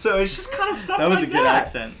 And so it's just kind of stuff like that. That was a good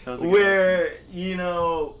accent. Where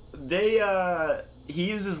he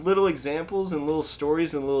uses little examples and little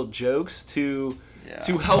stories and little jokes to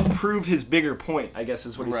help prove his bigger point, I guess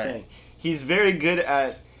is what he's saying. He's very good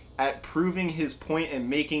at proving his point and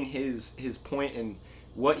making his point and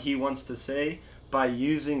what he wants to say by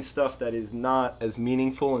using stuff that is not as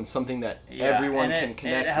meaningful and something that everyone can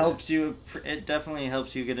connect to. It definitely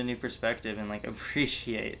helps you get a new perspective and like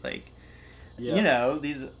appreciate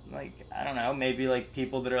these, like, I don't know, maybe like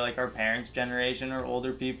people that are like our parents' generation or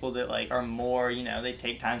older people that like are more, they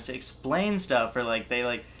take times to explain stuff, or like they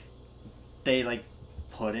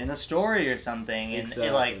put in a story or something. And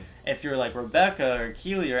like if you're like Rebecca or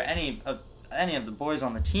Keely or any of the boys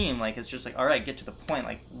on the team, like it's just like, all right, get to the point.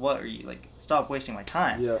 Like, what are you, like, stop wasting my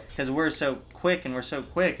time. Yeah. Because we're so quick and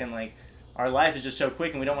like our life is just so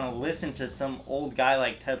quick, and we don't want to listen to some old guy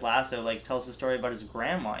like Ted Lasso like tell us a story about his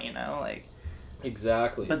grandma, like.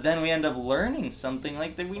 Exactly. But then we end up learning something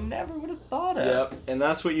like that we never would have thought of. Yep. And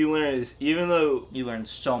that's what you learn is, even though you learn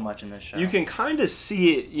so much in this show, you can kind of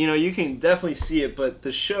see it, you can definitely see it, but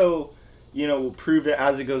the show, will prove it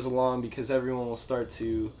as it goes along, because everyone will start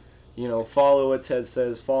to, follow what Ted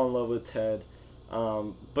says, fall in love with Ted.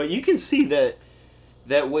 But you can see that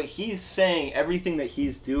what he's saying, everything that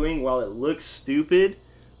he's doing, while it looks stupid,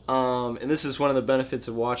 and this is one of the benefits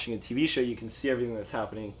of watching a TV show, you can see everything that's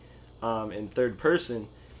happening in third person.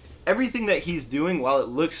 Everything that he's doing, while it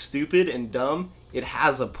looks stupid and dumb, it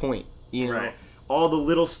has a point. Right. All the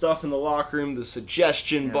little stuff in the locker room, the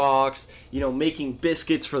suggestion box, making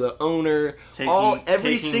biscuits for the owner,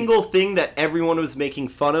 every single thing that everyone was making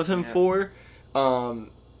fun of him for,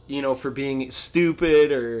 for being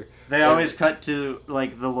stupid, or they always cut to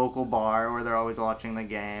like the local bar where they're always watching the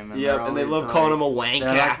game. And they love calling him a wanker.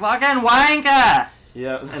 They're like, fucking wanker.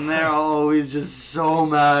 Yep. And they're always just so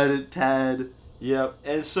mad at Ted. Yep.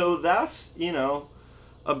 And so that's,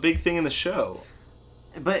 a big thing in the show.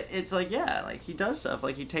 But it's like, like he does stuff.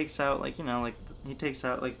 Like he takes out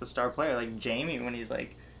the star player, like Jamie, when he's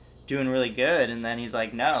like doing really good, and then he's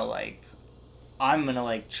like, no, like I'm gonna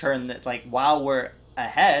like churn that, like while we're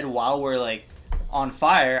ahead, while we're like on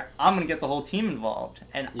fire, I'm gonna get the whole team involved,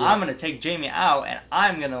 and I'm gonna take Jamie out, and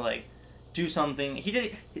I'm gonna like do something. He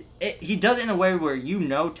does it in a way where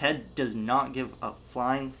Ted does not give a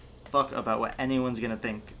flying fuck about what anyone's gonna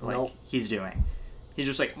think he's doing. He's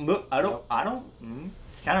just like, I don't.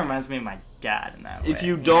 Kind of reminds me of my dad in that way.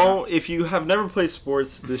 If you have never played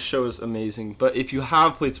sports, this show is amazing. But if you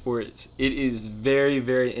have played sports, it is very,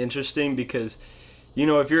 very interesting, because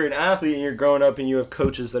if you're an athlete and you're growing up and you have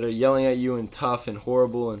coaches that are yelling at you and tough and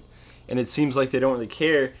horrible, and it seems like they don't really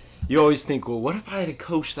care, you always think, well, what if I had a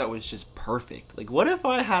coach that was just perfect? Like, what if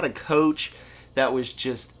I had a coach that was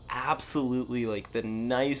just absolutely, like, the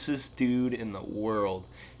nicest dude in the world?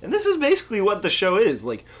 And this is basically what the show is.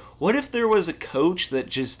 Like, what if there was a coach that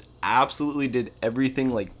just absolutely did everything,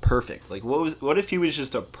 like, perfect? Like, what if he was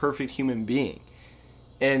just a perfect human being?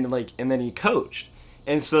 And then he coached.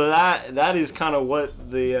 And so that is kind of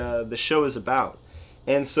what the show is about.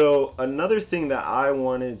 And so another thing that I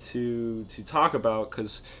wanted to talk about,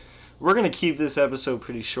 because we're going to keep this episode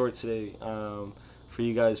pretty short today for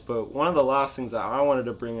you guys, but one of the last things that I wanted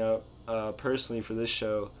to bring up personally for this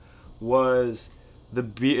show was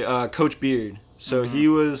the Coach Beard. So he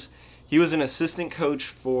was an assistant coach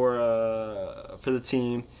for the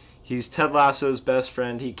team. He's Ted Lasso's best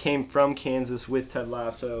friend. He came from Kansas with Ted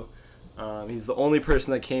Lasso. He's the only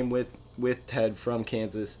person that came with Ted from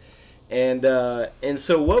Kansas. And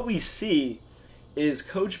so what we see is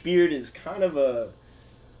Coach Beard is kind of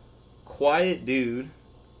quiet dude.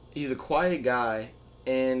 He's a quiet guy,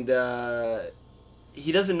 and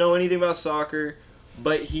he doesn't know anything about soccer,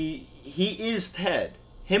 but he is Ted.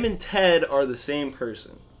 Him and Ted are the same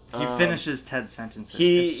person. He finishes Ted's sentences.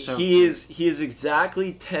 He It's so is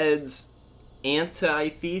exactly Ted's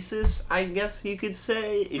antithesis, I guess you could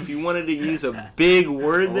say, if you wanted to use a big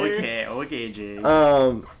word there. Okay, Jay.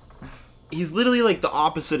 He's literally like the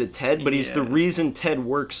opposite of Ted, but he's the reason Ted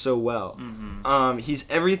works so well. Mm-hmm. He's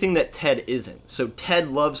everything that Ted isn't. So Ted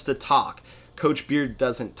loves to talk. Coach Beard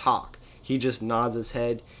doesn't talk. He just nods his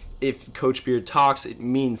head. If Coach Beard talks, it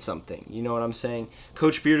means something. You know what I'm saying?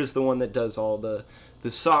 Coach Beard is the one that does all the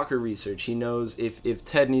soccer research. He knows if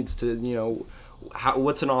Ted needs to,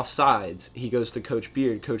 what's an offsides, he goes to Coach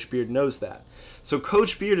Beard. Coach Beard knows that. So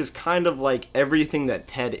Coach Beard is kind of like everything that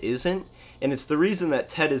Ted isn't. And it's the reason that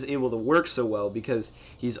Ted is able to work so well, because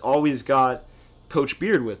he's always got Coach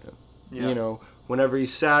Beard with him. Yeah. Whenever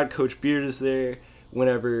he's sad, Coach Beard is there.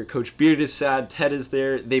 Whenever Coach Beard is sad, Ted is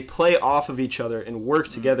there. They play off of each other and work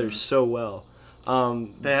together so well.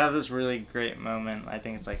 They have this really great moment. I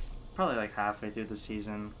think it's probably halfway through the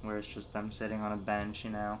season, where it's just them sitting on a bench,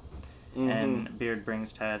 and Beard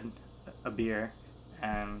brings Ted a beer,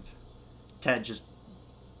 and Ted just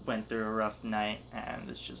went through a rough night, and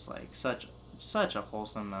it's just such a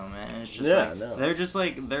wholesome moment, and it's just they're just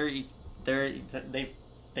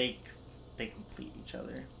they complete each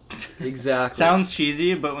other. Exactly. Sounds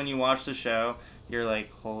cheesy, but when you watch the show, you're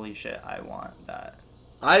like, holy shit, I want that.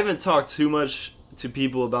 I haven't talked too much to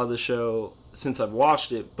people about the show since I've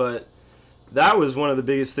watched it, but that was one of the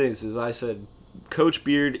biggest things. Is I said, Coach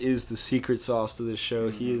Beard is the secret sauce to this show.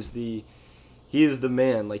 Mm-hmm. He is the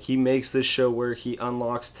man. Like, he makes this show work. He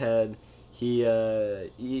unlocks Ted. He's a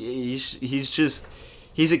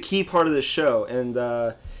key part of the show.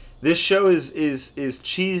 And this show is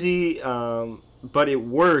cheesy, but it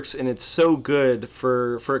works, and it's so good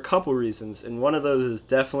for a couple reasons. And one of those is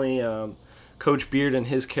definitely Coach Beard and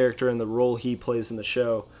his character and the role he plays in the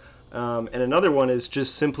show. And another one is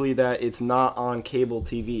just simply that it's not on cable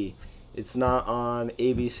TV. It's not on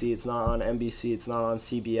ABC. It's not on NBC. It's not on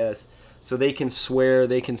CBS. So they can swear,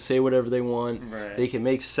 they can say whatever they want, right. They can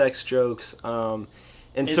make sex jokes, so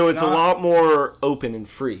it's a lot more open and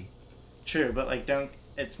free. True, but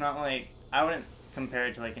it's not I wouldn't compare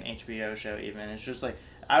it to an HBO show even. It's just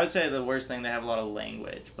I would say the worst thing, they have a lot of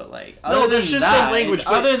language, but there's just some language.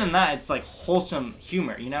 Other than that, it's wholesome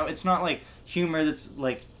humor. It's not humor that's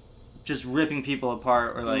just ripping people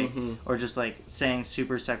apart or or just saying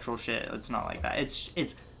super sexual shit. It's not like that. It's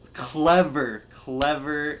clever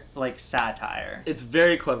satire. It's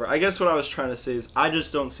very clever. I guess what I was trying to say is I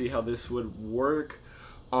just don't see how this would work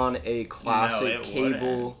on a classic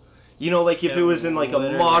cable. Wouldn't. If it was in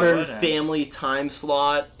a modern family time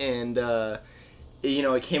slot, and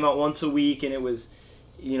it came out once a week, and it was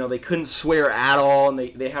they couldn't swear at all, and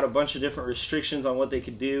they had a bunch of different restrictions on what they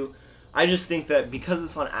could do. I just think that because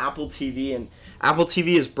it's on Apple TV, and Apple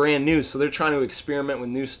TV is brand new, so they're trying to experiment with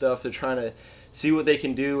new stuff. They're trying to see what they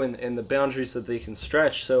can do and the boundaries that they can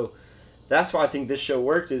stretch. So that's why I think this show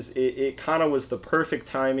worked. Is it kind of was the perfect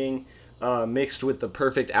timing mixed with the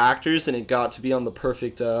perfect actors, and it got to be on the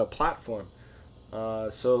perfect platform.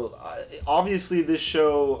 So obviously this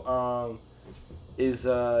show is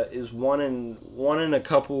one in a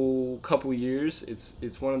couple years.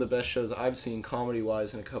 It's one of the best shows I've seen comedy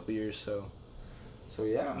wise in a couple years. So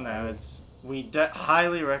yeah. No, we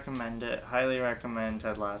highly recommend it. Highly recommend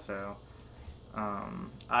Ted Lasso.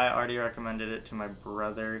 I already recommended it to my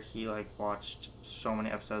brother. He watched so many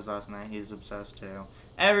episodes last night. He's obsessed too.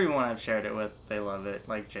 Everyone I've shared it with, they love it,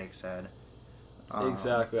 like Jake said.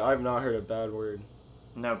 Exactly. I've not heard a bad word.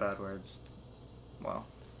 No bad words. Well,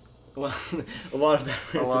 a lot of bad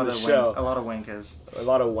words in the show. A lot of wankas. A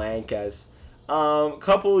lot of wankas.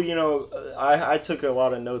 Couple, I took a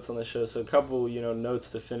lot of notes on the show, so a couple,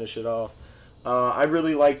 notes to finish it off. I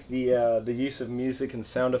really liked the use of music and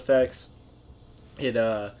sound effects. It,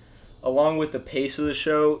 along with the pace of the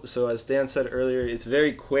show, so as Dan said earlier, it's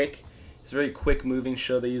very quick. It's a very quick moving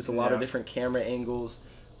show. They use a lot of different camera angles.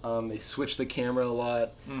 They switch the camera a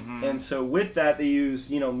lot. Mm-hmm. And so with that, they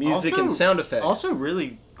use, music and sound effects. Also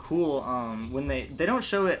really cool, when they don't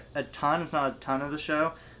show it a ton. It's not a ton of the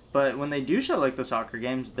show. But when they do show the soccer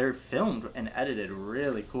games, they're filmed and edited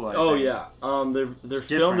really cool. I think. Yeah, they're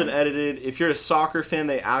filmed and edited. If you're a soccer fan,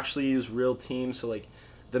 they actually use real teams. So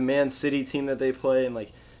the Man City team that they play, and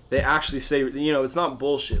they actually say, it's not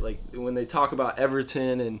bullshit. When they talk about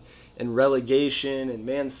Everton and relegation and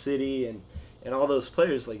Man City and all those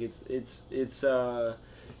players, it's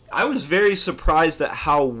I was very surprised at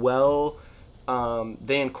how well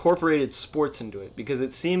they incorporated sports into it, because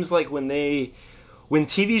it seems like when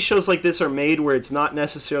TV shows like this are made, where it's not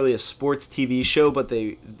necessarily a sports TV show, but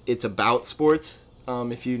it's about sports,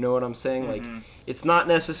 if you know what I'm saying. Like, it's not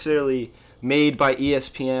necessarily made by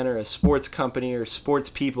ESPN or a sports company or sports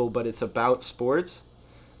people, but it's about sports.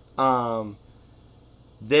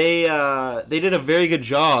 They did a very good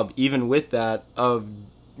job, even with that, of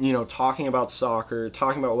talking about soccer,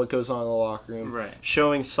 talking about what goes on in the locker room, right,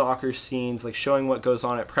 showing soccer scenes, like showing what goes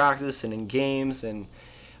on at practice and in games, and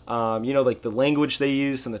like the language they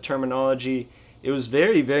used and the terminology. It was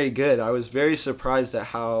very, very good. I was very surprised at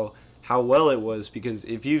how well it was, because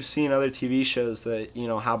if you've seen other TV shows that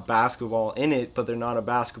have basketball in it, but they're not a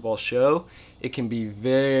basketball show, it can be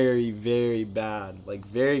very, very bad, like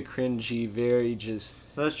very cringy, very just.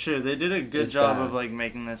 That's true. They did a good job of like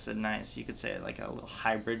making this a nice, you could say, like a little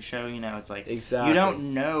hybrid show. It's like exactly. You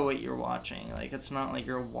don't know what you're watching. Like, it's not like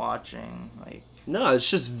you're watching like. No, it's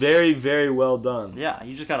just very, very well done. Yeah,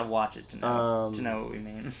 you just gotta watch it to know what we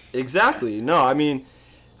mean. Exactly. No, I mean,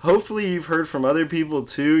 hopefully you've heard from other people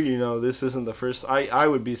too. This isn't the first. I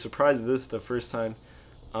would be surprised if this is the first time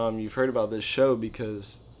you've heard about this show,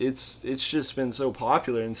 because it's just been so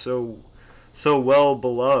popular and so well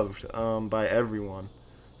beloved by everyone.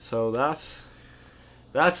 So that's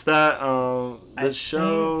that. The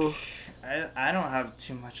show. I don't have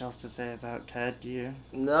too much else to say about Ted. Do you?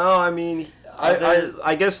 No, I mean,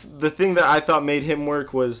 I guess the thing that I thought made him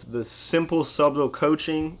work was the simple, subtle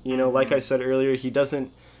coaching. Like I said earlier, he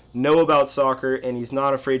doesn't know about soccer, and he's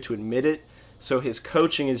not afraid to admit it. So his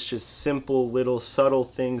coaching is just simple, little, subtle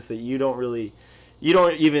things that you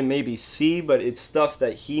don't even maybe see, but it's stuff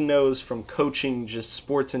that he knows from coaching just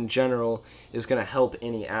sports in general is going to help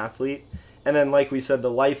any athlete. And then, like we said,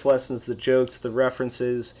 the life lessons, the jokes, the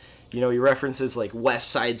references. He references like West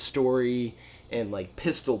Side Story and like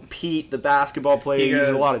Pistol Pete, the basketball player. He uses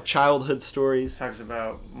a lot of childhood stories. Talks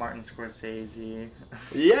about Martin Scorsese.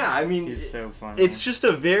 Yeah, I mean, he's so funny. It's just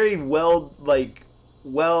a very well,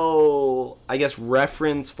 I guess,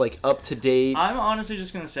 referenced, like, up to date. I'm honestly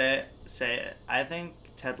just gonna say it. I think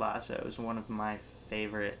Ted Lasso is one of my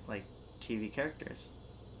favorite TV characters,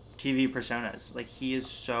 TV personas. Like, he's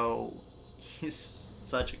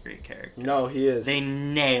such a great character. No, he is. They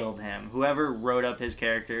nailed him. Whoever wrote up his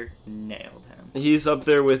character nailed him. He's up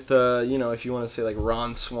there with, if you want to say, like,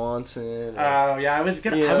 Ron Swanson. Oh, yeah, I was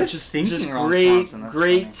just thinking just Ron great, Swanson. That's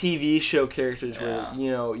great funny. TV show characters where,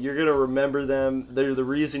 you're going to remember them. They're the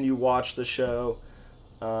reason you watch the show.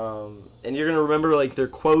 And you're going to remember, like, their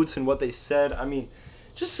quotes and what they said. I mean,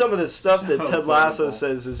 just some of the stuff that Ted Lasso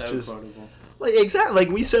says is just... Quotable. Like, exactly, like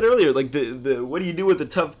we said earlier, like the what do you do with the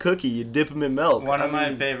tough cookie? You dip them in milk. One of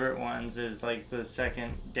my favorite ones is like the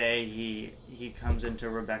second day he comes into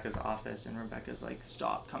Rebecca's office, and Rebecca's like,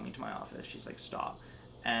 "Stop coming to my office." She's like, "Stop,"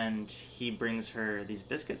 and he brings her these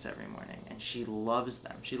biscuits every morning, and she loves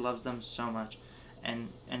them. She loves them so much, and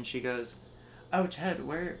she goes, "Oh, Ted,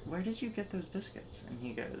 where did you get those biscuits?" And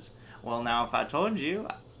he goes, "Well, now if I told you,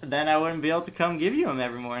 then I wouldn't be able to come give you them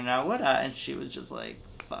every morning, now would I?" And she was just like,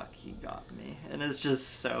 "Fuck, he got me." And it's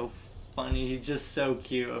just so funny. He's just so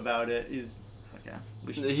cute about it. He's okay.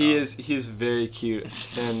 He's very cute,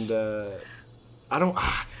 and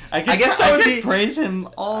I guess I could praise him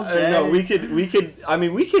all day. No, we could. I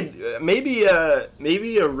mean, we could maybe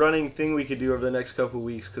a running thing we could do over the next couple of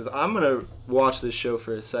weeks, because I'm gonna watch this show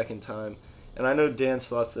for a second time. And I know Dan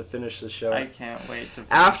still has to finish the show. I can't wait to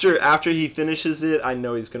finish. After he finishes it, I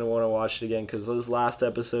know he's gonna want to watch it again, because those last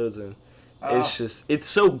episodes, and it's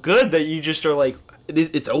so good that you just are like,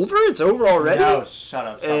 it's over already. No, shut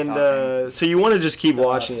up. And so you want to just keep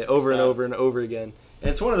watching it over and over and over again. And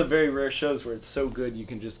it's one of the very rare shows where it's so good you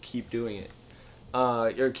can just keep doing it,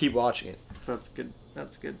 or keep watching it. That's good.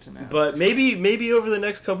 That's good to know. But maybe over the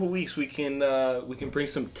next couple weeks we can bring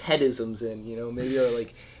some Tedisms in. Maybe our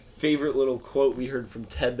favorite little quote we heard from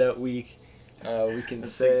Ted that week. We can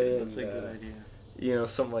say. That's a good idea.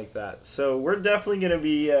 Something like that. So we're definitely gonna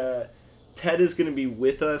be. Ted is gonna be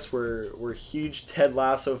with us. We're huge Ted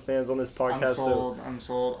Lasso fans on this podcast. I'm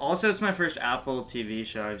sold. Also, it's my first Apple TV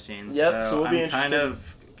show I've seen. Yep. So we'll be I'm kind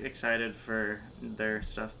of excited for their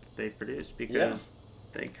stuff that they produce, because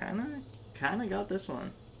they kind of got this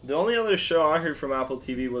one. The only other show I heard from Apple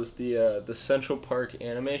TV was the Central Park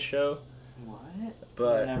anime show. What?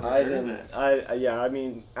 But I didn't. I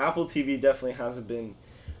mean, Apple TV definitely hasn't been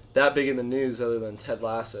that big in the news other than Ted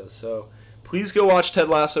Lasso. So please go watch Ted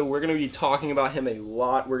Lasso. We're going to be talking about him a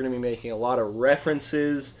lot. We're going to be making a lot of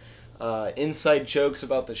references, inside jokes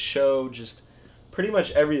about the show, just pretty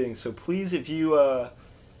much everything. So please, if you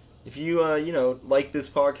if you like this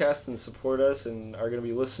podcast and support us and are going to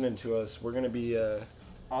be listening to us, we're going to be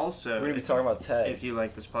talking about tech. If you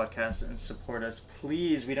like this podcast and support us,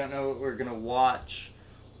 please, we don't know what we're going to watch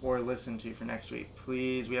or listen to for next week.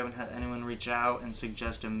 Please, we haven't had anyone reach out and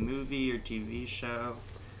suggest a movie or TV show.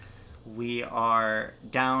 We are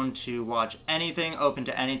down to watch anything, open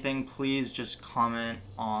to anything. Please just comment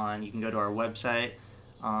on, you can go to our website,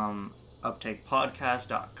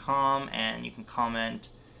 uptakepodcast.com, and you can comment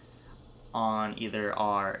on either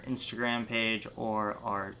our Instagram page or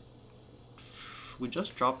our... We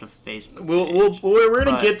just dropped a Facebook page. We're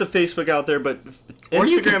going to get the Facebook out there, but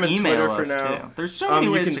Instagram and Twitter for now. Too. There's so many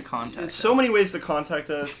ways to contact us. There's so many ways to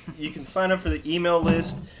contact us. You can sign up for the email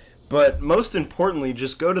list, but most importantly,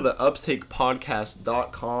 just go to the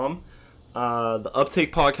uptakepodcast.com,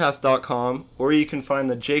 theuptakepodcast.com, or you can find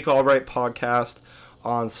the Jake Albright podcast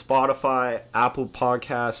on Spotify, Apple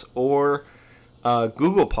Podcasts, or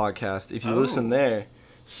Google Podcast if you listen there.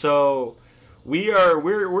 So...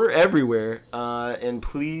 We're everywhere, and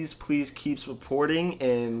please keep supporting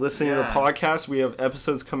and listening to the podcast. We have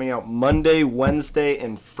episodes coming out Monday, Wednesday,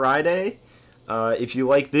 and Friday. If you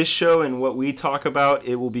like this show and what we talk about,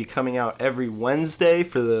 it will be coming out every Wednesday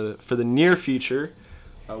for the near future.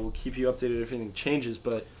 We'll keep you updated if anything changes,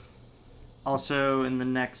 but also in the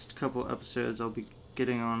next couple episodes, I'll be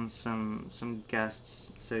getting on some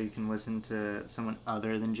guests so you can listen to someone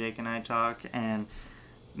other than Jake and I talk and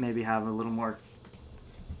maybe have a little more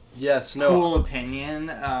cool opinion.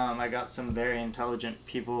 I got some very intelligent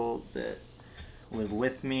people that live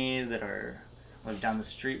with me, that live down the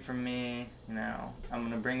street from me. I'm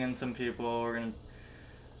going to bring in some people. We're going to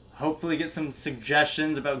hopefully get some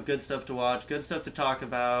suggestions about good stuff to watch, good stuff to talk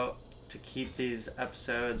about, to keep these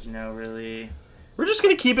episodes, really... We're just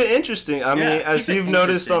going to keep it interesting. I mean, as you've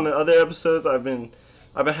noticed on the other episodes, I've been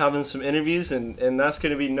having some interviews, and that's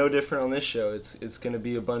going to be no different on this show. It's going to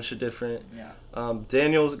be a bunch of different... Yeah.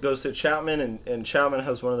 Daniel goes to Chapman, and Chapman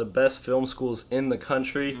has one of the best film schools in the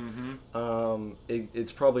country. Mm-hmm.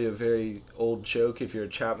 It's probably a very old joke if you're a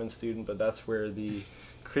Chapman student, but that's where the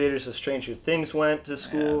creators of Stranger Things went to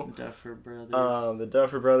school. Yeah, Duffer Brothers. The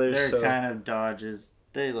Duffer Brothers. They're kind of dodges.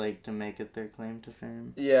 They like to make it their claim to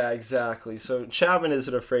fame. Yeah, exactly. So Chapman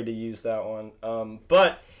isn't afraid to use that one.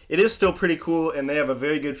 But... it is still pretty cool, and they have a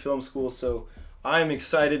very good film school, so I'm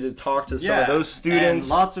excited to talk to some of those students.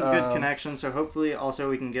 And lots of good connections, so hopefully also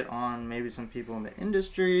we can get on maybe some people in the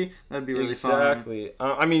industry. That'd be really fun. Exactly.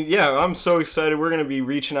 I'm so excited. We're going to be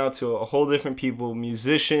reaching out to a whole different people,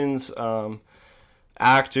 musicians,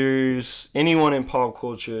 actors, anyone in pop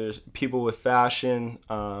culture, people with fashion.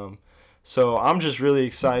 So I'm just really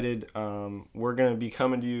excited. We're going to be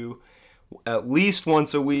coming to you at least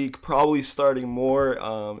once a week, probably starting more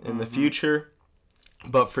in the future.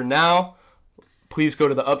 But for now, please go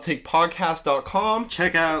to the uptakepodcast.com.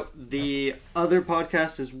 Check out the other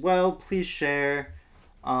podcasts as well. Please share.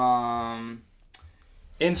 Instagram,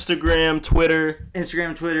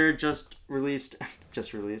 Twitter, just released.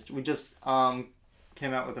 We just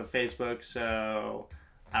came out with a Facebook, so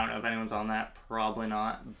I don't know if anyone's on that. Probably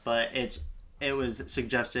not. But it was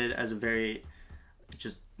suggested as a very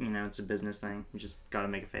it's a business thing. You just gotta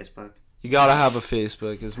make a Facebook. You gotta have a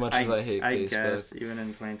Facebook, as much as I hate Facebook. I guess, even in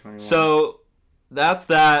 2021. So, that's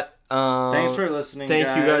that. Thanks for listening, Thank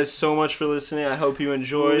you guys so much for listening. I hope you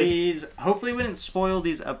enjoyed. Please, hopefully we didn't spoil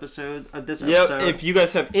this episode. If you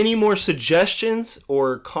guys have any more suggestions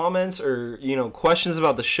or comments or, questions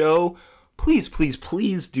about the show,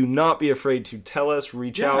 please do not be afraid to tell us,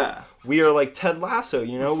 reach out. We are like Ted Lasso,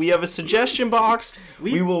 we have a suggestion box.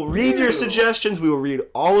 We will read your suggestions. We will read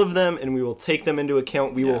all of them, and we will take them into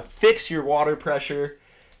account. We will fix your water pressure,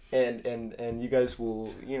 and you guys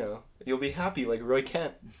will, you'll be happy like Roy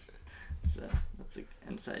Kent. That's an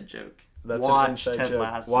inside joke. Watch Ted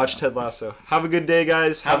Lasso. Watch Ted Lasso. Have a good day,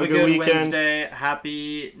 guys. Have a good weekend. Wednesday.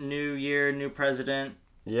 Happy New Year, new president.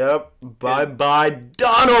 Yep. Bye-bye,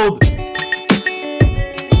 Donald!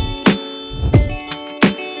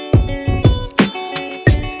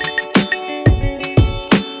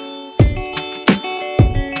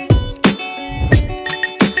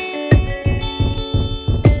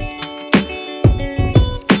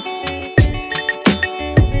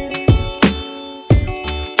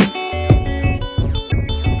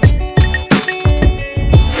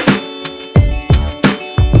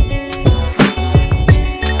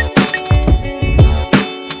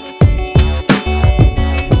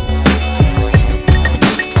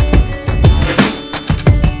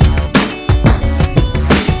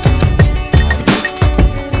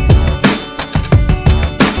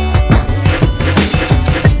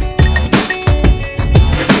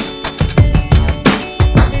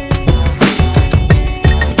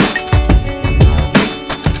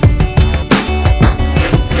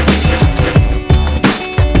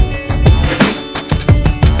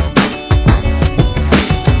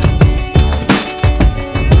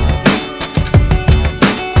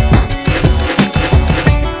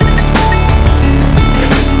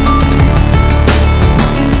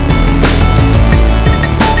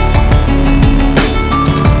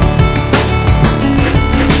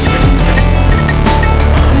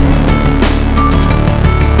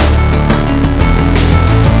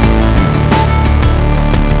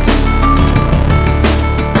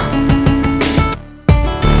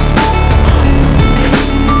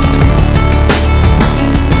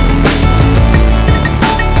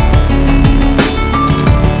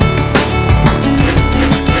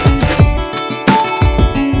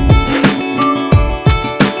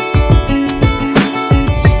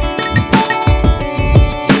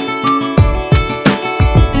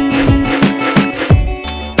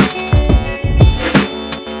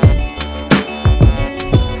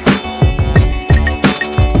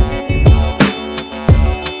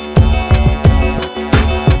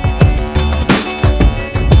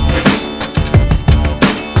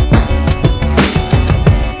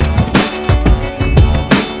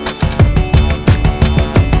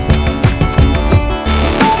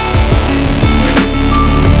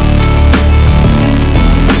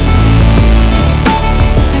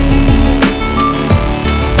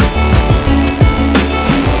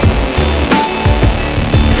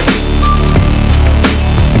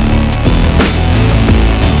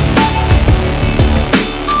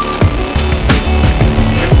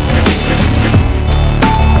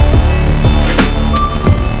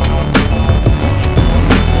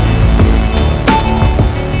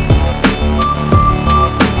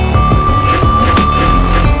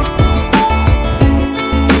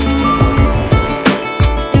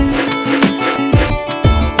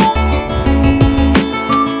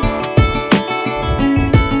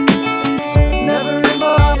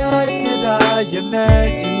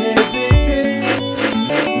 back to